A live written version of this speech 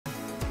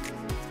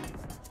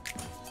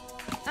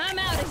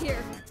out of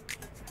here.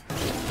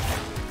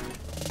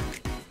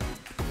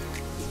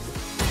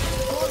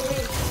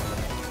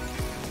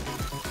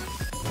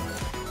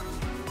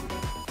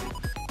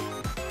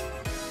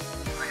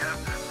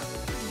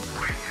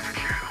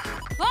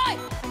 Hi!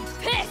 I'm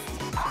pissed!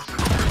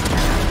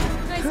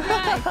 Nice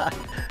try!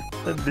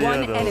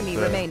 One enemy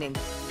remaining.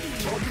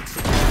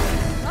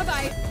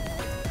 Bye-bye.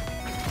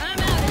 I'm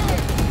out of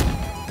here.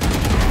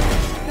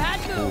 Bad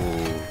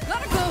move.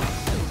 Gotta go.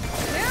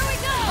 There we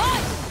go. Hi!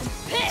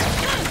 Pissed!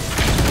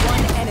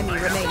 One enemy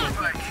remaining.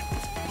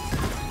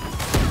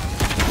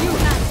 You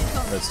have to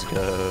come. Let's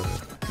go.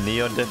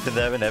 Neon did for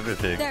them and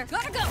everything. There.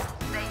 Gotta go.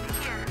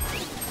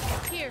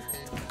 Here.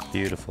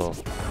 Beautiful.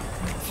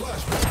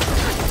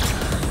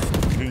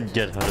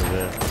 Get out of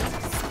there.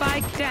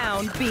 Spike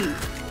down B.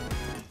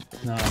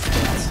 No,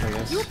 that's, I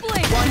guess. You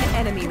play. One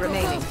enemy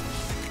remaining.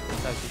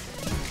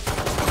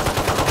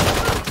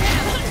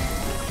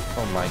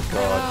 Oh my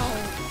god.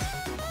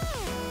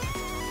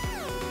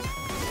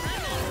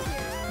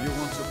 You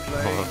want to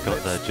play? Oh, I got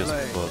that Let's just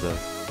play. before the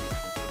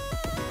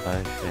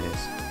high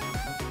phase.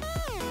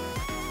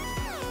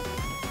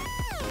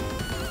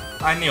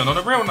 Hey Neon, on a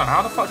real note,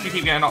 how the fuck do you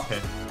keep getting up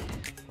here?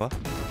 What?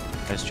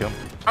 Nice jump.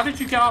 How did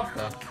you get up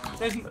there?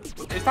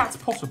 Is that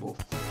possible?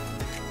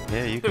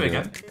 Yeah, you Do can it do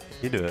again. it.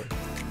 You do it.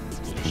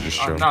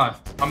 No,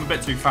 I'm a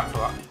bit too fat for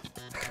that.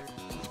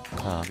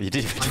 Ah, you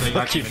didn't I even didn't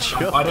fucking even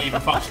jump. I didn't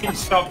even fucking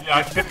jump. Yeah,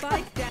 I could.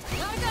 Spike down.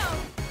 Gotta go.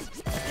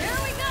 There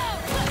we go.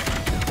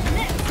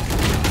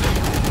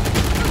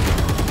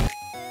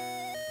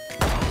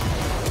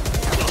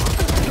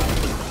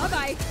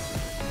 Bye-bye.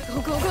 Go,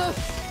 go, go.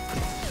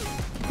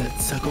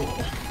 Let's go.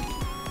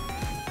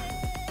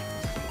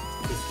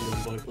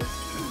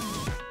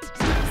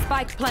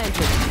 Spike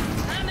planted.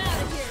 I'm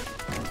out of here.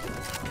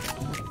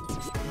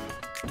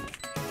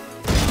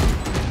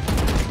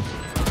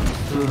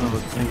 I don't know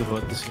what to think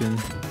about this skin.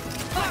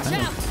 Watch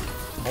out.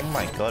 Oh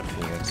my god,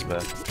 Phoenix,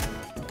 but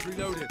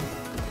Reloaded.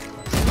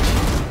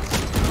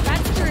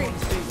 That's three.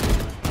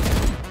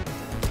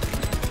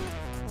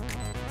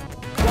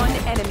 One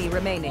enemy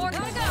remaining. Four.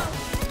 Gotta go.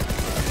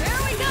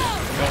 There we go.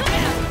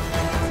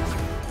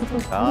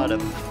 got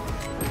him.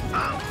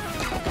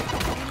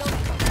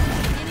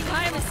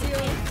 I miss you.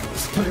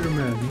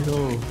 Spider-Man, no.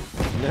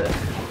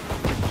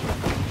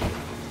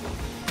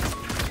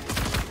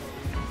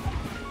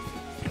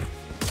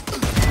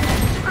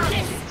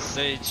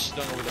 Sage,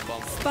 don't go with the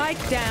bomb.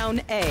 Spike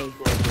down A.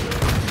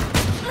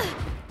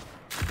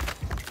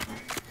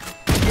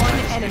 One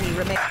enemy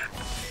remaining.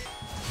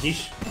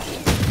 Yeesh.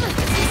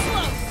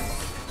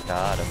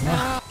 Got him.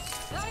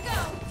 Gotta go.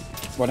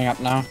 Running up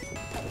now.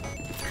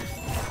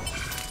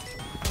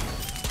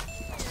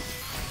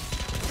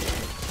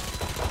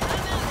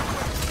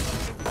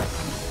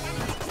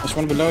 There's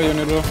one below you,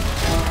 Noodle.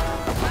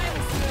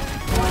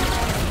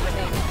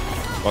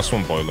 Last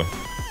one boiler.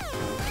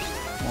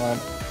 Alright.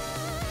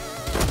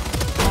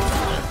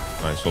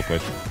 Nice, well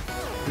played.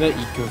 The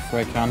eco for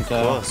Of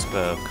counter. course,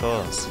 bro, of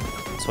course.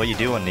 That's what you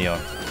do on Neon.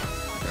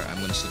 Alright,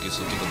 I'm gonna still kick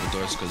up the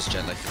doors because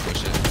Jett like to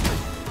push it.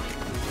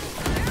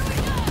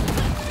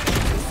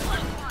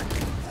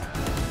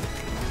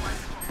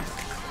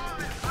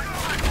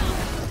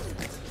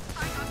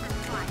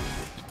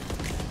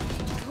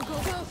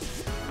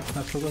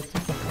 I forgot to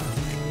buy.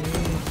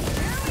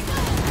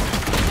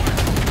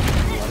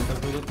 Why did I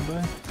forget to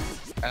buy?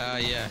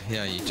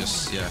 Yeah, you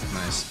just, yeah,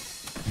 nice.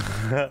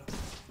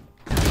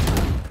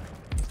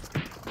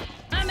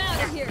 I'm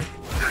out of here.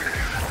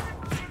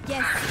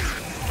 Yes.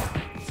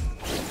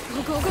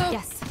 Go, go, go.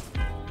 Yes.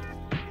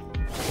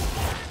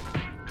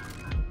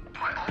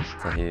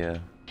 To here.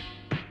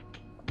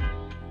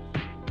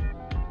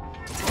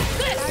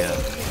 Yeah.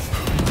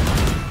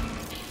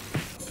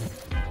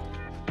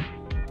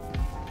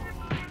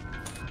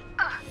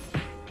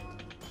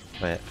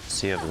 Wait,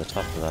 see over the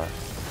top of that.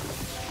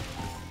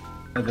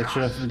 That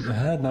should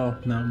have. No.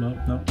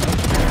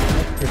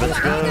 Let's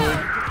go!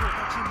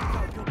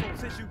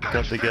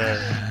 Got the guy.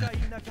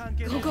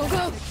 Go, go,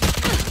 go.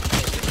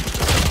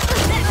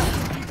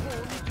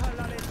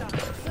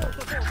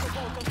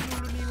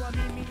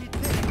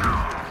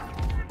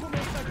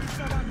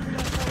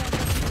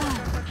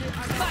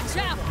 Watch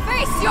out.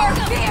 Face your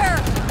fear.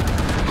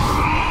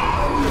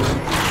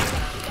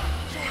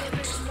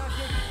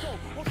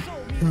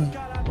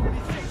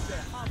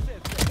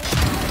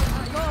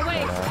 Go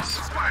away. Nice.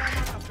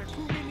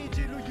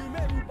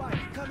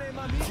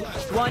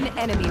 One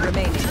enemy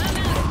remaining. I'm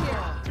out of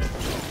here.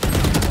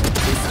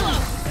 Too slow.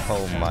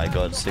 Oh my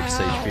god, 6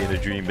 HP in a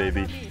dream,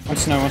 baby. One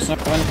snow, one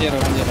zero.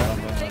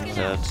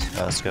 Dead.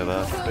 Let's go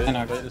back. And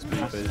out.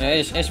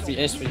 Yeah,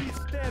 HP.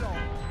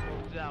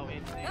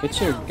 Get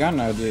your gun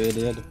out, you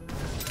idiot.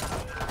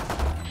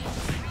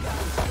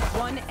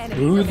 One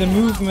enemy Ooh, the remaining.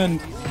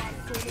 movement.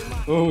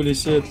 Holy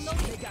shit.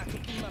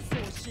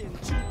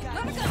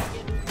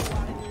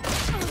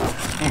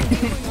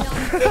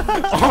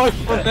 Oh,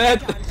 for that.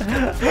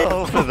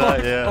 Oh, for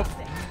that, yeah.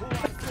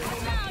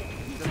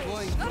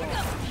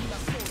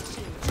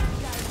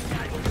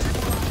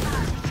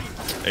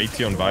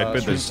 80 on Viper.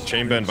 There's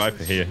Chamber and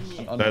Viper here.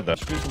 They're there.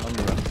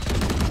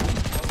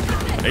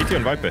 80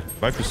 on Viper.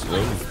 Viper's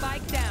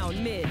Spike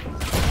down mid.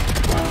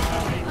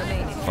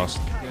 fast.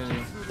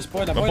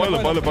 Spoiler,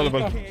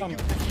 Boiler.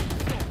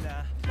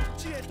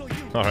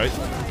 Alright.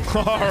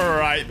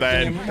 Alright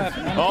then.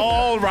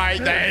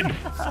 Alright then.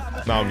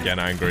 Now I'm getting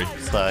angry.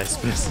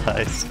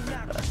 Precise.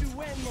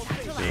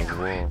 Being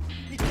wall.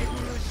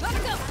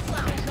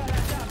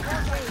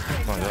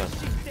 Oh my god.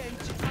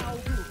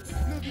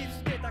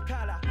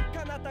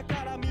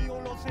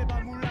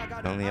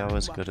 Only I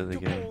was good at the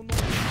game.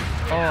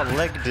 Oh, I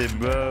legged him,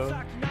 bro.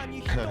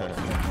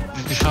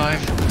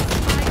 55.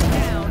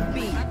 Down B.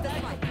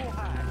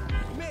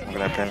 I'm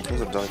gonna play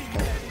because of dark.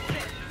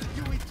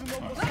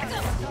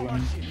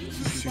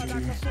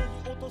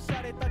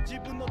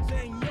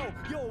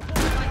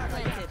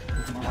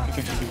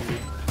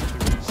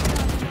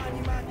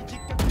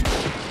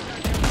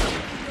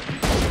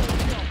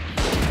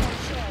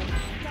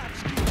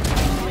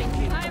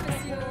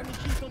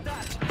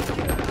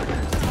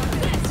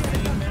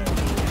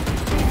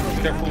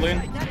 Careful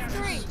lane.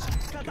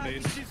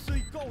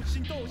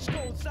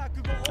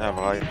 Yeah,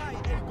 right.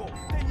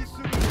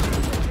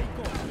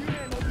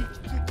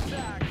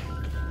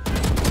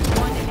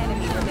 One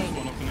enemy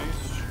remaining.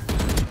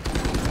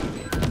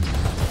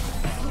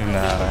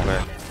 Nah,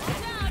 wait.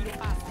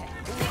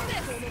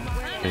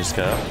 Please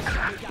go.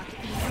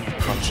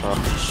 One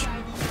shot.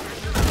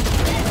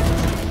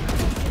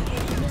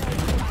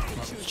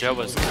 Joe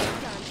was there.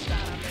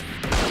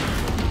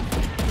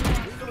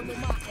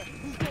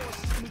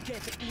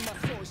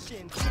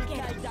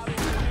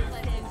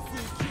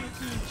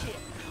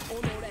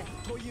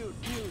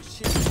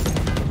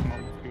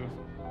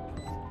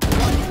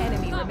 One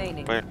enemy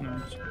remaining. Wait.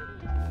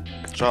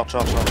 Drop.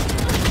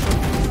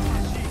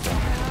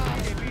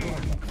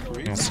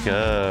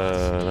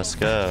 Let's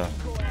go.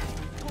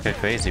 Go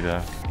crazy,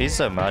 bro. He's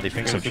so mad, he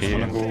thinks I'm cheating.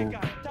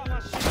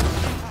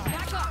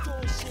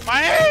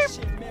 My aim!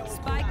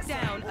 Spike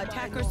down.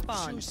 Attacker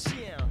spawn.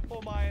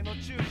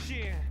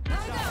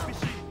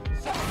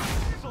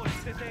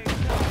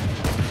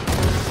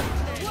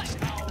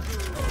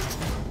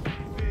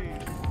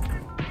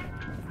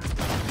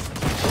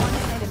 One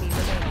enemy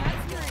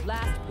remaining.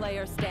 Last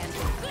player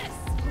standing.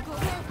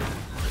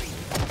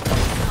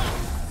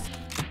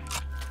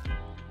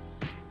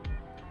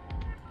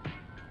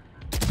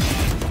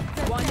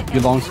 One enemy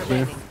long's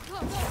clear.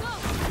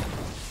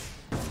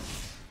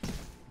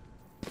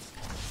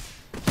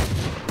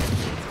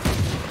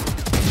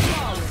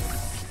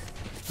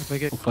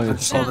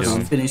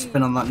 remaining. Finish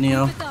spin on that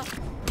Neo.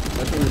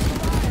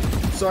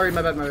 Sorry,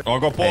 my bad. Oh, I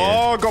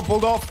got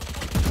pulled off.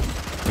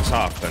 It's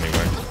half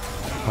anyway.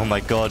 Oh my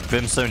god,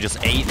 Brimstone just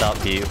ate that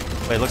view.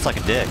 Wait, it looks like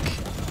a dick.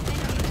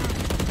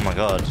 Oh my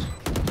god.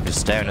 Just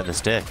staring at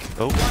this dick.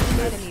 Oh.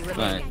 Enemy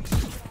remaining.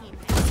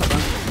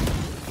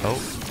 Oh.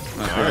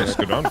 Nice,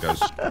 good round, guys.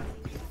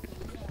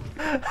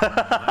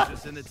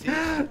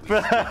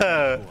 Bro.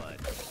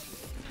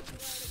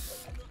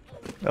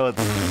 Oh,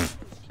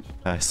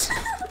 nice.